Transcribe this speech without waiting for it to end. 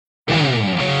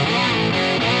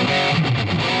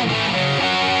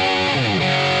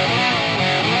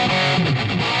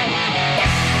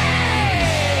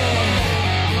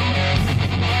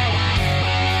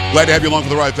Glad to have you along for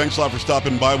the ride. Thanks a lot for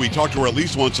stopping by. We talk to her at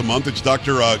least once a month. It's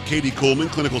Dr. Katie Kuhlman,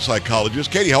 clinical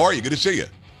psychologist. Katie, how are you? Good to see you.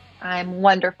 I'm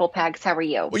wonderful, Pags. How are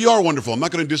you? Well, you are wonderful. I'm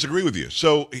not going to disagree with you.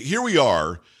 So here we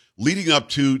are leading up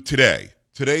to today.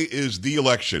 Today is the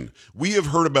election. We have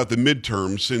heard about the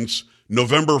midterms since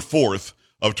November 4th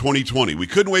of 2020. We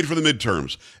couldn't wait for the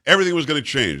midterms. Everything was going to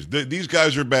change. These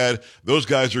guys are bad. Those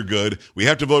guys are good. We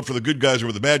have to vote for the good guys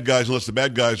over the bad guys unless the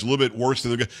bad guys are a little bit worse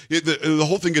than the good. The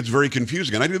whole thing gets very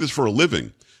confusing. And I do this for a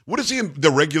living. What does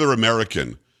the regular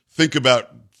American think about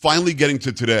finally getting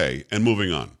to today and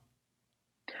moving on?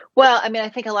 Well, I mean, I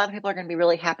think a lot of people are going to be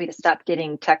really happy to stop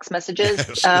getting text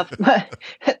messages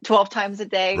 12 times a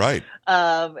day. Right.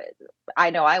 I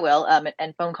know I will,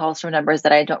 and phone calls from numbers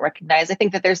that I don't recognize. I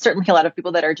think that there's certainly a lot of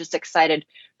people that are just excited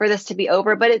for this to be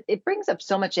over, but it brings up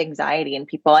so much anxiety in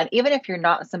people. And even if you're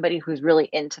not somebody who's really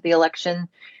into the election,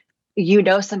 you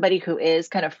know somebody who is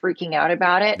kind of freaking out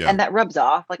about it, and that rubs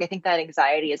off. Like, I think that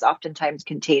anxiety is oftentimes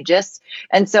contagious.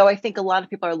 And so I think a lot of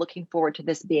people are looking forward to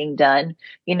this being done.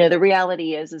 You know, the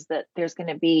reality is that there's going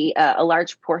to be a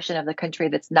large portion of the country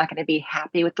that's not going to be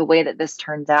happy with the way that this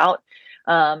turns out.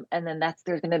 And then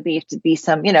there's going to be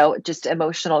some, just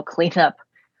emotional cleanup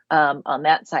on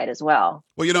that side as well.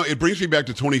 Well, it brings me back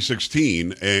to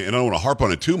 2016, and I don't want to harp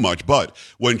on it too much, but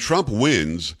when Trump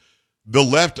wins, the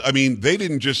left, I mean, they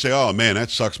didn't just say, oh, man,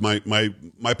 that sucks.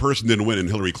 My person didn't win in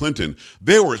Hillary Clinton.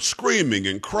 They were screaming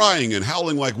and crying and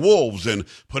howling like wolves and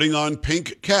putting on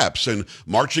pink caps and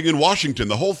marching in Washington,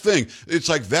 the whole thing. It's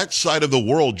like that side of the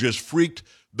world just freaked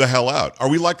the hell out. Are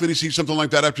we likely to see something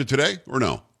like that after today or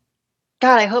no?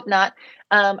 God, I hope not.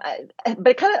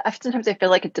 But sometimes I feel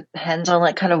like it depends on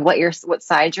what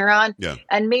side you're on. Yeah.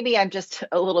 And maybe I'm just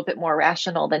a little bit more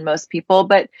rational than most people.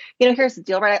 But, here's the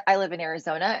deal, right? I live in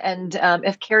Arizona. And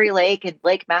if Carrie Lake and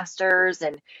Blake Masters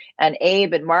and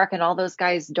Abe and Mark and all those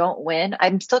guys don't win,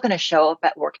 I'm still going to show up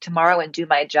at work tomorrow and do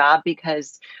my job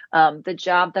because the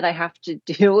job that I have to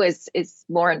do is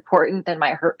more important than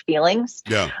my hurt feelings.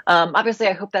 Yeah. Obviously,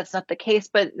 I hope that's not the case,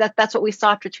 but that's what we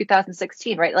saw after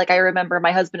 2016, right? Like, I remember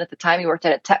my husband at the time, he worked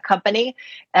at a tech company,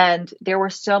 and there were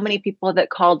so many people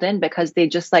that called in because they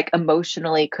just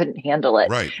emotionally couldn't handle it.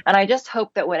 Right. And I just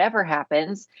hope that whatever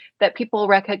happens, that people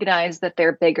recognize that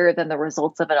they're bigger than the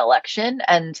results of an election,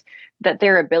 and that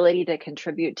their ability to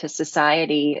contribute to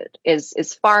society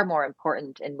is far more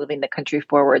important in moving the country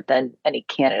forward than any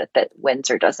candidate that wins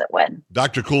or doesn't win.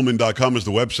 DrKuhlman.com is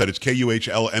the website. It's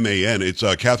Kuhlman.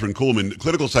 It's Catherine Kuhlman,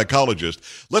 clinical psychologist.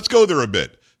 Let's go there a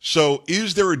bit. So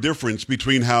is there a difference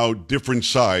between how different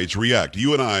sides react?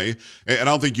 You and I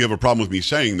don't think you have a problem with me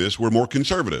saying this, we're more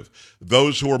conservative.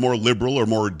 Those who are more liberal or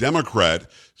more Democrat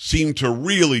seem to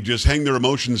really just hang their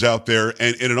emotions out there.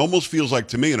 And it almost feels like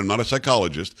to me, and I'm not a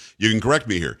psychologist, you can correct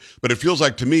me here, but it feels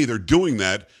like to me they're doing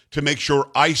that to make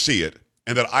sure I see it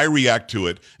and that I react to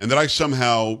it and that I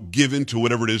somehow give in to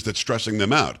whatever it is that's stressing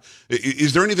them out.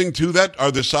 Is there anything to that? Are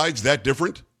the sides that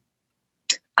different?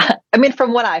 I mean,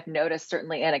 from what I've noticed,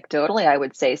 certainly anecdotally, I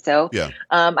would say so. Yeah.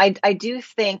 I do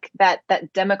think that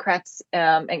Democrats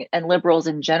and liberals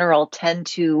in general tend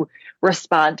to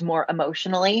respond more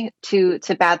emotionally to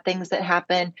bad things that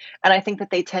happen. And I think that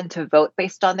they tend to vote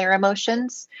based on their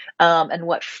emotions and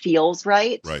what feels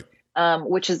right. Right.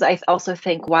 Which is, I also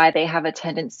think, why they have a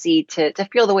tendency to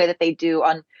feel the way that they do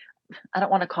on, I don't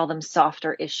want to call them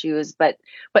softer issues, but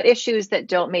issues that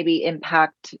don't maybe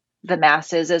impact the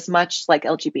masses as much, like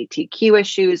LGBTQ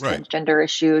issues, right, transgender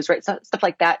issues, right? So, stuff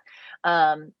like that,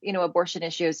 abortion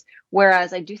issues.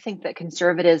 Whereas I do think that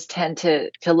conservatives tend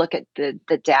to look at the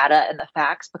data and the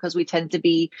facts because we tend to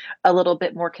be a little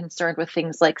bit more concerned with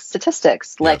things like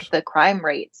statistics, like the crime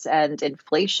rates and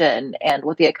inflation and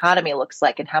what the economy looks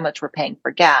like and how much we're paying for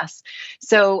gas.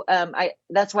 So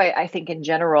that's why I think in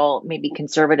general, maybe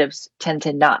conservatives tend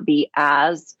to not be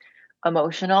as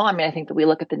emotional. I mean, I think that we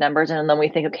look at the numbers and then we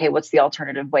think, okay, what's the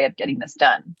alternative way of getting this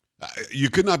done? You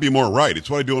could not be more right. It's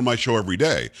what I do on my show every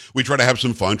day. We try to have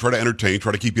some fun, try to entertain,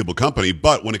 try to keep people company.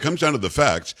 But when it comes down to the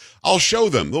facts, I'll show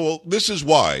them, well, this is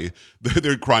why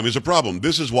their crime is a problem.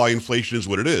 This is why inflation is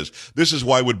what it is. This is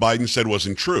why what Biden said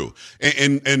wasn't true.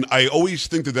 And I always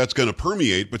think that that's going to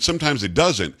permeate, but sometimes it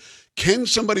doesn't. Can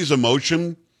somebody's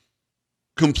emotion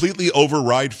completely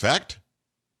override fact?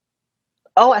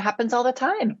 Oh, it happens all the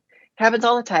time.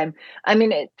 I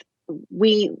mean,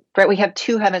 we have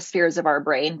two hemispheres of our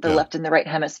brain, the left and the right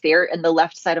hemisphere, and the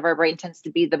left side of our brain tends to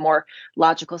be the more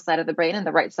logical side of the brain, and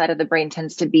the right side of the brain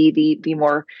tends to be the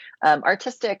more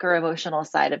artistic or emotional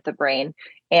side of the brain.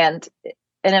 And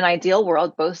in an ideal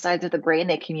world, both sides of the brain,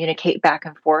 they communicate back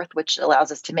and forth, which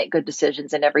allows us to make good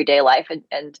decisions in everyday life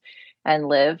and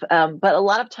live. But a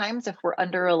lot of times, if we're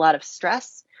under a lot of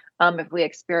stress, if we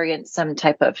experience some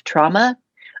type of trauma,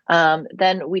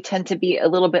 then we tend to be a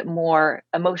little bit more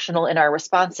emotional in our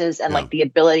responses, and Yeah. like the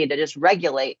ability to just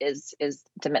regulate is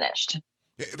diminished.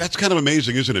 That's kind of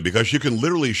amazing, isn't it? Because you can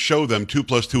literally show them 2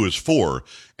 + 2 is 4,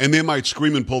 and they might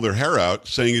scream and pull their hair out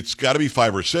saying it's got to be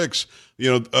 5 or 6.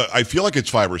 I feel like it's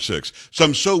 5 or 6. So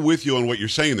I'm so with you on what you're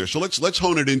saying there. So let's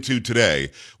hone it into today,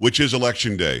 which is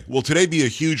election day. Will today be a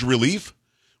huge relief?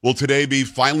 Will today be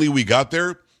finally we got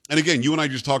there? And again, you and I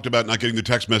just talked about not getting the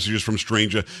text messages from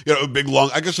stranger, a big long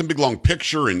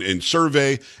picture and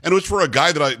survey, and it was for a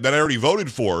guy that I already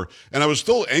voted for, and I was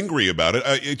still angry about it.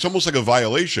 It's almost like a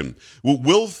violation.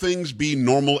 Will things be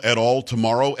normal at all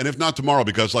tomorrow? And if not tomorrow,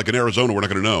 because like in Arizona, we're not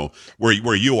going to know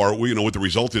where you are, what the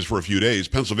result is for a few days.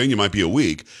 Pennsylvania might be a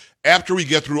week. After we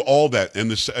get through all that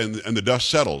and the dust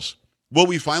settles, will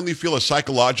we finally feel a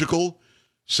psychological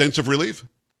sense of relief?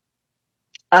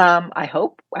 I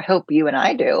hope you and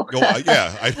I do.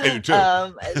 Yeah, I do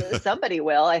too. Somebody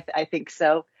will. I think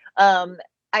so.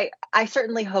 I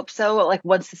certainly hope so. Like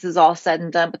once this is all said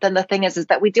and done. But then the thing is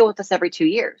that we deal with this every 2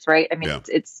 years, right? I mean, Yeah.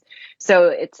 it's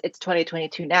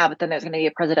 2022 now, but then there's going to be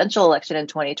a presidential election in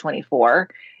 2024.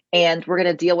 And we're going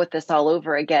to deal with this all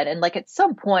over again. And like at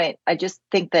some point, I just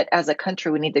think that as a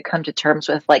country, we need to come to terms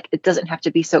with like it doesn't have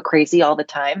to be so crazy all the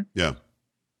time. Yeah.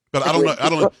 But I don't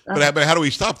know. But how do we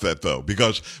stop that though?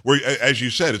 Because as you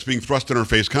said, it's being thrust in our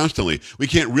face constantly. We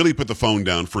can't really put the phone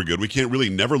down for good. We can't really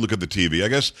never look at the TV. I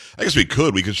guess we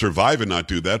could. We could survive and not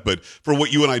do that. But for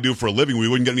what you and I do for a living, we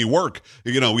wouldn't get any work.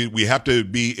 We have to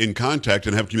be in contact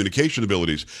and have communication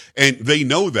abilities. And they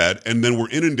know that, and then we're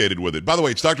inundated with it. By the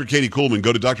way, it's Dr. Katie Kuhlman.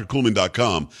 Go to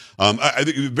drkuhlman.com. I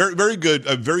think very, very good,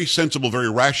 very sensible, very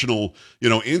rational,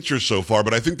 answers so far.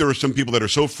 But I think there are some people that are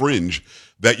so fringe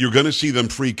that you're going to see them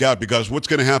freak out because what's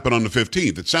going to happen on the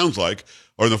 15th? It sounds like,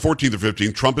 or the 14th or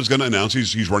 15th, Trump is going to announce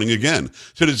he's running again.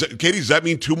 So Katie, does that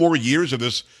mean 2 more years of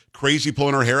this crazy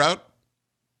pulling our hair out?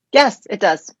 Yes, it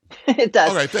does. It does.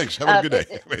 All right, thanks. Have a good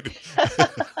day.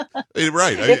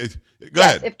 Right. Go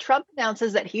ahead. If Trump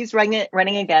announces that he's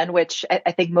running again, which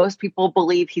I think most people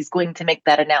believe he's going to make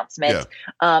that announcement,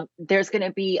 there's going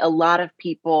to be a lot of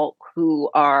people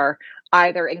who are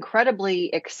either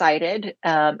incredibly excited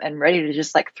and ready to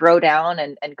just like throw down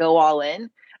and go all in.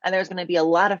 And there's going to be a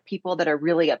lot of people that are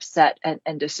really upset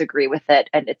and disagree with it.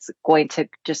 And it's going to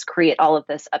just create all of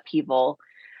this upheaval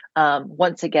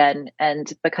once again.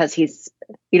 And because he's,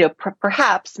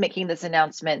 perhaps making this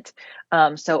announcement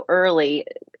so early,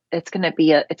 it's going to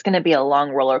be a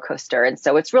long roller coaster. And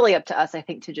so it's really up to us, I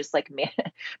think, to just like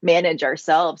manage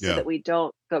ourselves so that we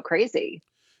don't go crazy.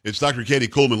 It's Dr. Katie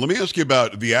Kuhlman. Let me ask you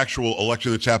about the actual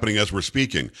election that's happening as we're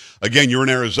speaking. Again, you're in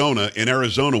Arizona. In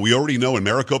Arizona, we already know in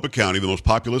Maricopa County, the most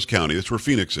populous county, that's where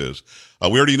Phoenix is.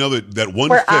 We already know that 1/5.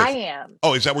 Where I am.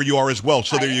 Oh, is that where you are as well?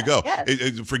 So there you go.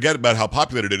 Yes. Forget about how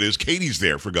populated it is. Katie's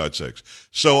there, for God's sakes.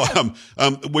 So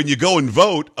when you go and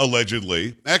vote,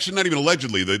 allegedly, actually not even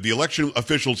allegedly, the election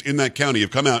officials in that county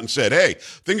have come out and said, hey,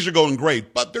 things are going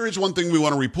great, but there is one thing we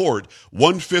want to report.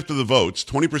 1/5 of the votes,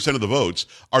 20% of the votes,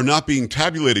 are not being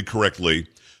tabulated correctly.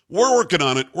 We're working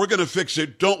on it. We're going to fix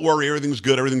it. Don't worry. Everything's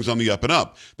good. Everything's on the up and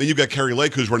up. Then you've got Carrie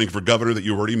Lake, who's running for governor that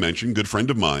you already mentioned, good friend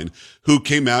of mine, who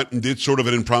came out and did sort of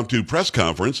an impromptu press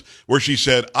conference where she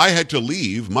said, I had to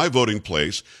leave my voting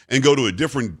place and go to a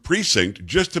different precinct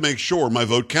just to make sure my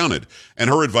vote counted. And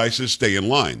her advice is stay in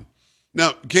line.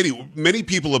 Now, Katie, many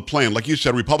people have planned, like you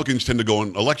said, Republicans tend to go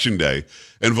on election day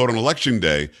and vote on election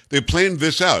day. They planned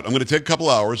this out. I'm going to take a couple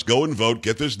hours, go and vote,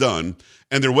 get this done.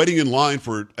 And they're waiting in line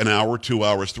for an hour, 2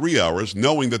 hours, 3 hours,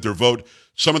 knowing that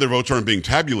some of their votes aren't being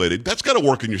tabulated. That's got to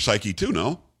work in your psyche too,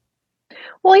 no?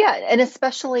 Well, yeah. And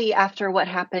especially after what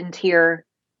happened here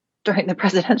during the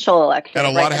presidential election. And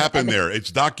a lot happened there.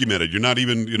 It's documented. You're not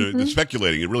even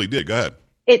speculating. It really did. Go ahead.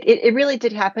 It really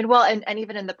did happen. Well, and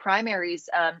even in the primaries,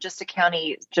 just a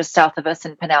county just south of us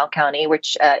in Pinal County,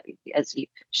 which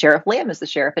Sheriff Lamb is the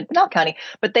sheriff in Pinal County,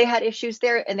 but they had issues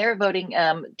there in their voting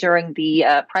during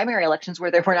the primary elections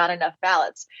where there were not enough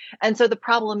ballots. And so the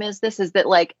problem is that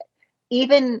like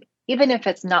even if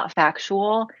it's not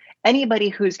factual, anybody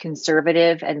who's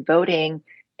conservative and voting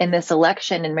in this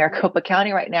election in Maricopa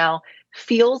County right now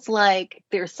feels like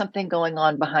there's something going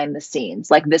on behind the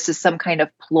scenes. Like this is some kind of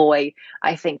ploy,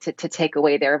 I think, to take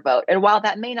away their vote. And while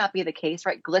that may not be the case,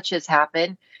 right, glitches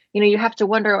happen. You have to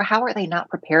wonder, how are they not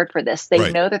prepared for this? They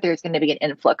know that there's going to be an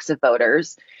influx of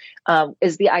voters.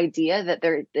 Is the idea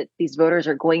that these voters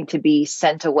are going to be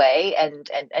sent away and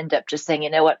end up just saying, you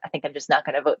know what, I think I'm just not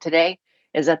going to vote today?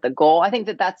 Is that the goal? I think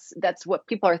that's what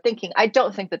people are thinking. I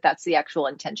don't think that that's the actual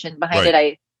intention behind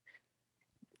it.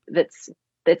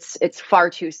 it's far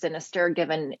too sinister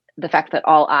given the fact that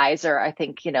all eyes are, I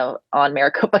think, on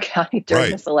Maricopa County during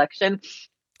Right. this election.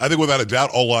 I think without a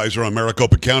doubt, all eyes are on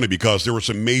Maricopa County because there were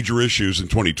some major issues in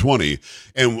 2020.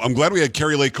 And I'm glad we had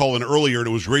Carrie Lake call in earlier, and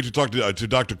it was great to talk to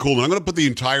Dr. Kuhlman. I'm going to put the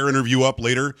entire interview up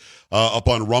later, up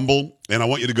on Rumble, and I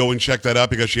want you to go and check that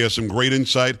out because she has some great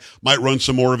insight. Might run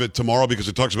some more of it tomorrow because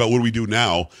it talks about what do we do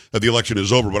now that the election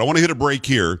is over. But I want to hit a break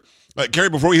here. Carrie,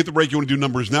 before we hit the break, you want to do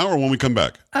numbers now or when we come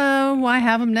back? Oh, I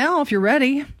have them now if you're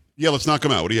ready. Yeah, let's knock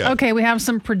them out. What do you have? Okay, we have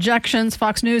some projections.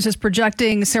 Fox News is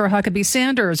projecting Sarah Huckabee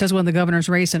Sanders has won the governor's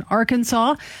race in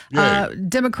Arkansas.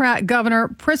 Democrat Governor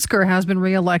Pritzker has been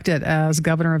reelected as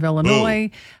governor of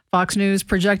Illinois. Ooh. Fox News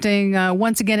projecting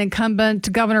once again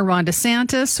incumbent Governor Ron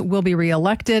DeSantis will be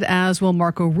reelected, as will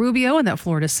Marco Rubio in that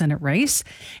Florida Senate race.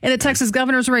 In the Texas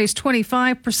governor's race,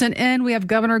 25% in, we have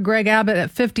Governor Greg Abbott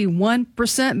at 51%,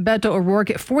 Beto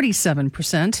O'Rourke at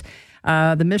 47%.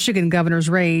 The Michigan governor's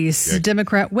race,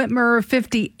 Democrat Whitmer,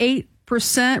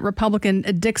 58%, Republican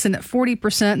Dixon at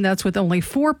 40%, and that's with only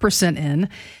 4% in.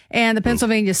 And the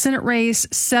Pennsylvania Senate race,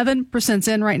 7%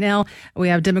 in right now. We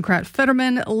have Democrat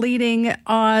Fetterman leading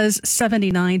Oz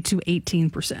 79 to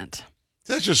 18%.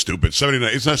 That's just stupid.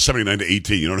 79. It's not 79 to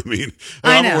 18. You know what I mean?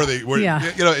 I know.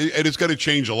 And it's going to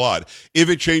change a lot. If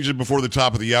it changes before the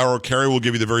top of the hour, Carrie will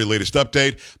give you the very latest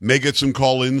update. May get some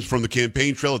call-ins from the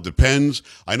campaign trail. It depends.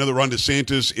 I know that Ron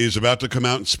DeSantis is about to come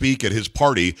out and speak at his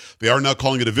party. They are now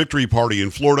calling it a victory party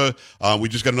in Florida. We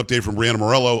just got an update from Brianna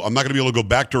Morello. I'm not going to be able to go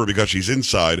back to her because she's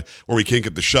inside where we can't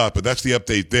get the shot, but that's the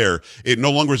update there. It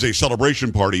no longer is a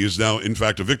celebration party. It's now, in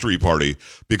fact, a victory party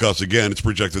because, again, it's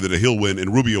projected that he'll win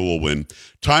and Rubio will win.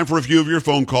 Time for a few of your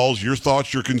phone calls, your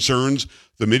thoughts, your concerns.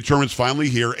 The midterm is finally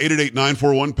here.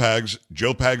 888-941-PAGS,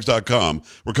 joepags.com.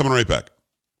 We're coming right back.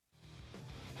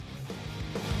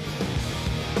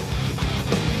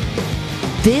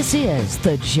 This is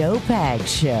the Joe Pags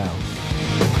Show.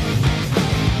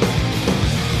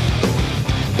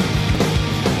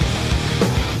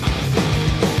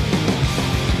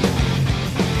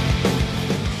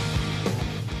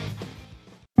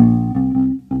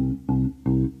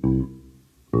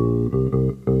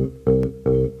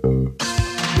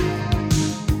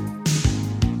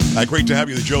 Great to have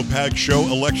you, the Joe Pags Show.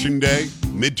 Election day.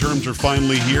 Midterms are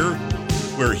finally here.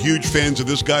 We're huge fans of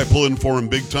this guy, pulling for him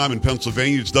big time in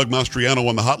Pennsylvania. It's Doug Mastriano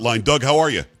on the hotline. Doug, how are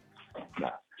you?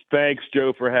 Thanks,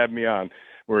 Joe, for having me on.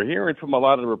 We're hearing from a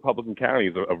lot of the Republican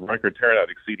counties of record turnout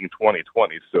exceeding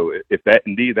 2020. So if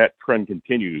that trend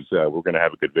continues, we're going to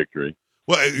have a good victory.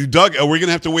 Well, Doug, are we going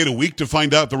to have to wait a week to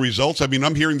find out the results? I mean,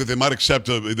 I'm hearing that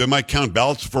they might count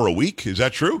ballots for a week. Is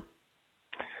that true?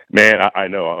 Man, I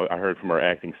know. I heard from our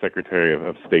acting secretary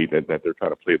of state that they're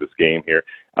trying to play this game here.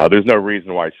 There's no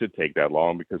reason why it should take that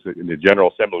long because in the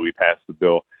General Assembly we passed the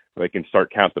bill. They can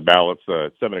start count the ballots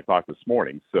at 7 o'clock this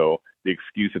morning. So the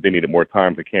excuse that they needed more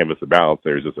time to canvass the ballots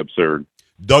there is just absurd.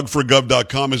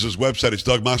 DougForGov.com is his website. It's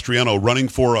Doug Mastriano running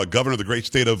for governor of the great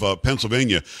state of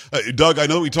Pennsylvania. Doug, I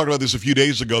know we talked about this a few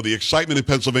days ago. The excitement in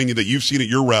Pennsylvania that you've seen at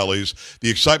your rallies,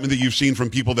 the excitement that you've seen from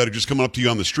people that are just coming up to you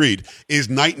on the street is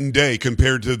night and day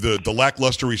compared to the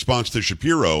lackluster response to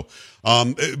Shapiro.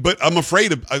 But I'm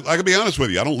afraid I can be honest with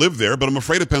you. I don't live there, but I'm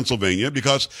afraid of Pennsylvania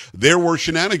because there were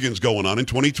shenanigans going on in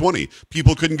 2020.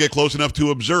 People couldn't get close enough to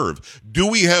observe. Do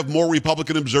we have more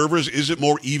Republican observers? Is it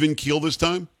more even keel this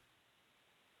time?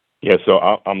 Yeah, so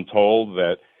I'm told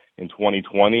that in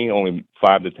 2020, only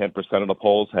 5 to 10% of the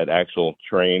polls had actual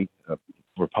trained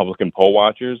Republican poll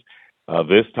watchers.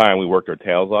 This time we worked our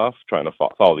tails off trying to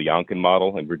follow the Youngkin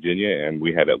model in Virginia, and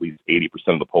we had at least 80%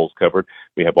 of the polls covered.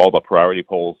 We have all the priority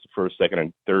polls, first, second,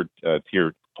 and third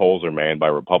tier polls are manned by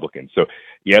Republicans. So,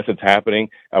 yes, it's happening.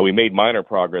 We made minor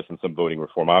progress in some voting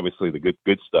reform. Obviously, the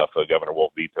good stuff, Governor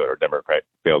Wolf vetoed, our Democrat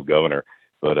failed governor.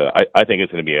 But I think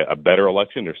it's going to be a better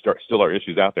election. There still are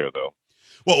issues out there, though.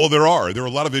 Well, there are a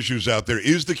lot of issues out there.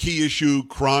 Is the key issue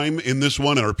crime in this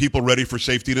one, and are people ready for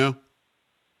safety now?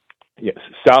 Yes,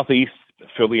 Southeast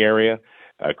Philly area,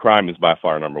 crime is by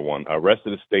far number one. Rest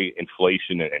of the state,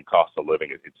 inflation and cost of living,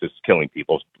 it's just killing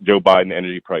people. Joe Biden,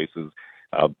 energy prices,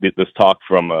 this talk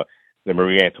from the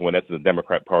Marie Antoinette to the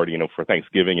Democrat Party, for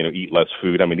Thanksgiving, eat less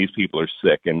food. I mean, these people are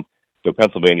sick, and so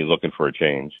Pennsylvania is looking for a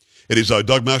change. It is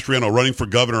Doug Mastriano running for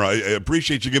governor. I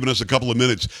appreciate you giving us a couple of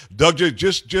minutes. Doug,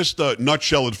 just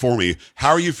nutshell it for me. How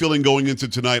are you feeling going into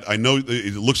tonight? I know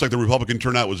it looks like the Republican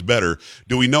turnout was better.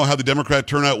 Do we know how the Democrat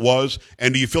turnout was?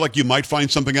 And do you feel like you might find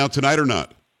something out tonight or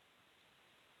not?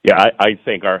 Yeah, I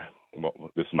think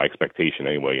this is my expectation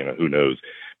anyway, who knows.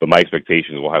 But my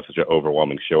expectation is we'll have such an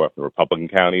overwhelming show up in the Republican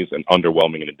counties and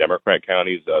underwhelming in the Democrat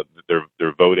counties.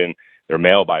 Their vote-in, their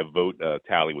mail-by-vote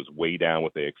tally was way down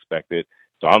what they expected.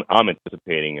 So I'm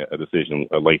anticipating a decision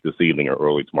late this evening or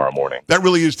early tomorrow morning. That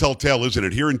really is telltale, isn't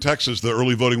it? Here in Texas, the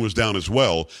early voting was down as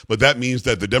well, but that means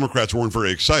that the Democrats weren't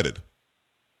very excited.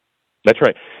 That's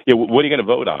right. Yeah, what are you going to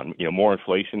vote on? More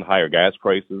inflation, higher gas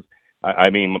prices.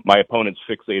 I mean, my opponent's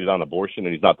fixated on abortion,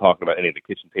 and he's not talking about any of the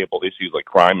kitchen table issues like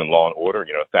crime and law and order.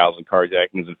 1,000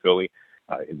 carjackings in Philly.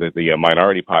 The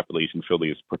minority population in Philly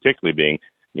is particularly being,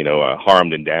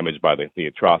 harmed and damaged by the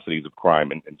atrocities of crime.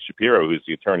 And Shapiro, who's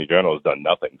the attorney general, has done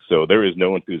nothing. So there is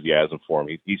no enthusiasm for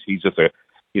him. He's just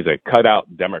he's a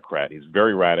cutout Democrat. He's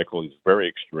very radical. He's very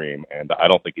extreme, and I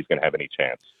don't think he's going to have any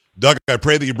chance. Doug, I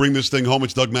pray that you bring this thing home.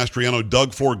 It's Doug Mastriano,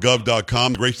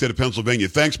 Doug4Gov.com, great state of Pennsylvania.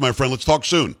 Thanks, my friend. Let's talk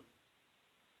soon.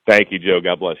 Thank you, Joe.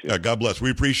 God bless you. Yeah, God bless. We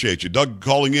appreciate you. Doug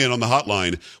calling in on the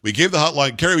hotline. We gave the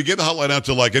hotline, Carrie, out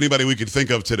to like anybody we could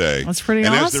think of today. That's pretty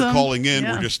awesome. And as they're calling in,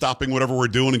 we're just stopping whatever we're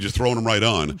doing and just throwing them right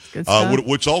on.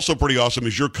 What's also pretty awesome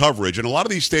is your coverage. And a lot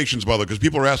of these stations, by the way, because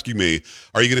people are asking me,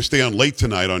 are you going to stay on late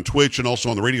tonight on Twitch and also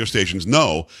on the radio stations?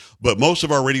 No. But most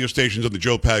of our radio stations on the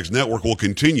Joe Pags network will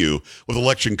continue with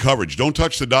election coverage. Don't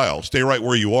touch the dial. Stay right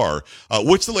where you are.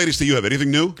 What's the latest that you have?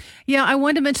 Anything new? Yeah, I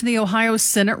wanted to mention the Ohio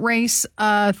Senate race,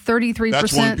 33%.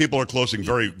 That's one people are closing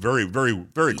very, very, very,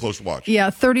 very close watch. Yeah,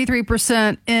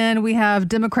 33%. And we have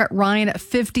Democrat Ryan at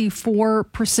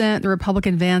 54%, the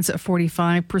Republican Vance at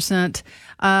 45%.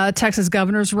 Texas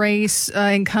governor's race,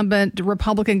 incumbent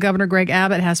Republican Governor Greg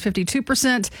Abbott has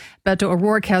 52%. Beto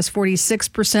O'Rourke has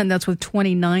 46%. That's with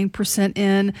 29%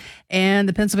 in. And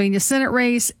the Pennsylvania Senate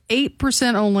race,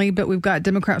 8% only, but we've got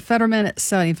Democrat Fetterman at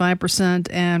 75%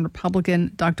 and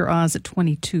Republican Dr. Oz at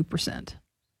 22%.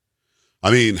 I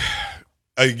mean,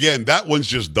 again, that one's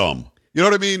just dumb. You know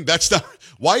what I mean? That's not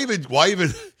why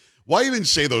even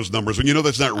say those numbers when you know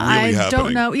that's not really happening? I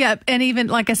don't know. Yeah, and even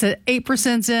like I said,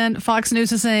 8%'s in. Fox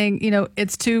News is saying,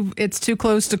 it's too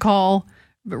close to call.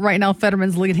 But right now,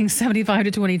 Fetterman's leading 75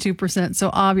 to 22%. So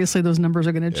obviously, those numbers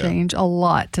are going to change a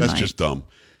lot tonight. That's just dumb.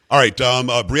 All right,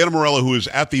 Brianna Morella, who is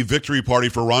at the victory party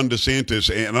for Ron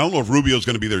DeSantis, and I don't know if Rubio's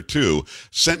going to be there too,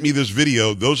 sent me this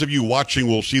video. Those of you watching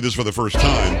will see this for the first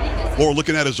time. What we're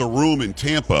looking at is a room in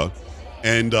Tampa,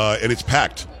 and it's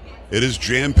packed. It is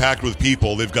jam-packed with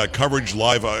people. They've got coverage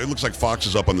live. It looks like Fox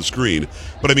is up on the screen.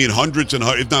 But, I mean, hundreds and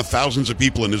if not thousands of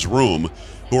people in this room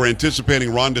who are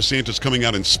anticipating Ron DeSantis coming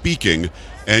out and speaking.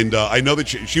 And I know that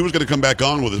she was going to come back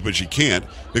on with us, but she can't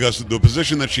because the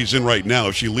position that she's in right now,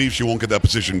 if she leaves, she won't get that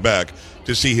position back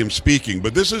to see him speaking.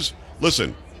 But this is,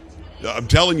 listen, I'm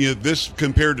telling you, this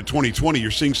compared to 2020,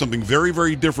 you're seeing something very,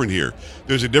 very different here.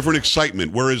 There's a different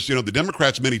excitement, whereas, the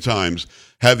Democrats many times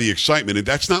have the excitement, and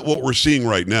that's not what we're seeing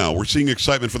right now. We're seeing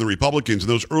excitement from the Republicans, and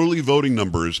those early voting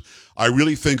numbers, I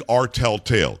really think, are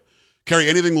telltale. Carrie,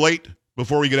 anything late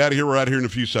before we get out of here? We're out of here in a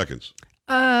few seconds.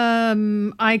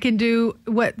 I can do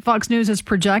what Fox News is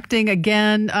projecting.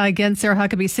 Again, Sarah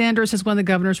Huckabee Sanders has won the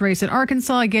governor's race in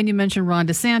Arkansas. Again, you mentioned Ron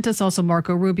DeSantis, also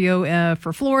Marco Rubio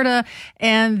for Florida.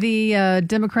 And the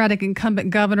Democratic incumbent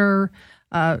Governor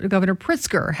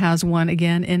Pritzker has won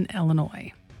again in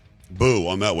Illinois. Boo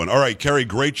on that one. All right, Carrie,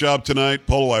 great job tonight.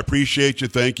 Polo, I appreciate you.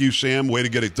 Thank you, Sam. Way to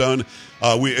get it done.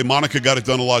 And Monica got it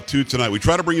done a lot, too, tonight. We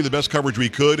try to bring you the best coverage we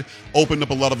could. Opened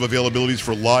up a lot of availabilities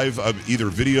for live, either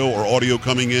video or audio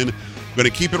coming in. Going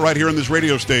to keep it right here on this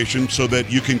radio station so that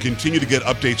you can continue to get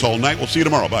updates all night. We'll see you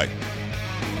tomorrow. Bye.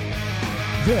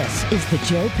 This is the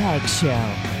Joe Pags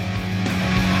Show.